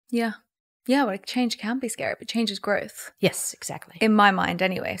Yeah. Yeah, well, change can be scary, but change is growth. Yes, exactly. In my mind,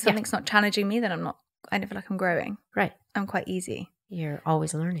 anyway. If something's not challenging me, then I never feel like I'm growing. Right. I'm quite easy. You're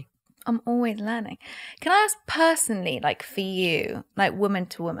always learning. I'm always learning. Can I ask personally, like for you, like woman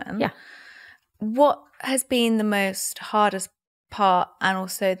to woman, what has been the most hardest part and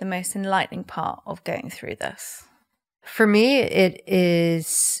also the most enlightening part of going through this? For me, it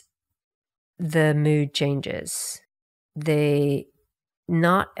is the mood changes. They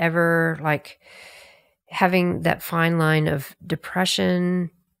not ever like having that fine line of depression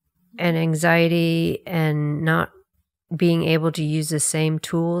and anxiety and not being able to use the same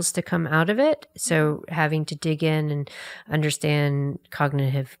tools to come out of it. So having to dig in and understand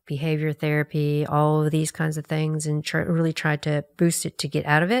cognitive behavior therapy, all of these kinds of things, and really try to boost it to get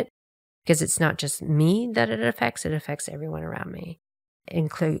out of it. Because it's not just me that it affects everyone around me,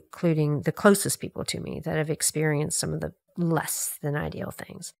 including the closest people to me that have experienced some of the less than ideal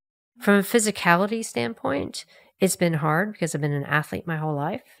things. From a physicality standpoint, it's been hard because I've been an athlete my whole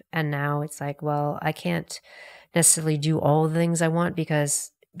life. And now it's like, well, I can't necessarily do all the things I want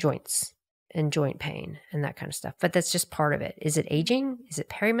because joints and joint pain and that kind of stuff. But that's just part of it. Is it aging? Is it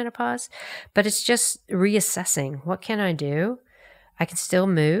perimenopause? But it's just reassessing. What can I do? I can still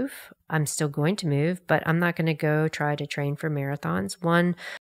move. I'm still going to move, but I'm not going to go try to train for marathons. One,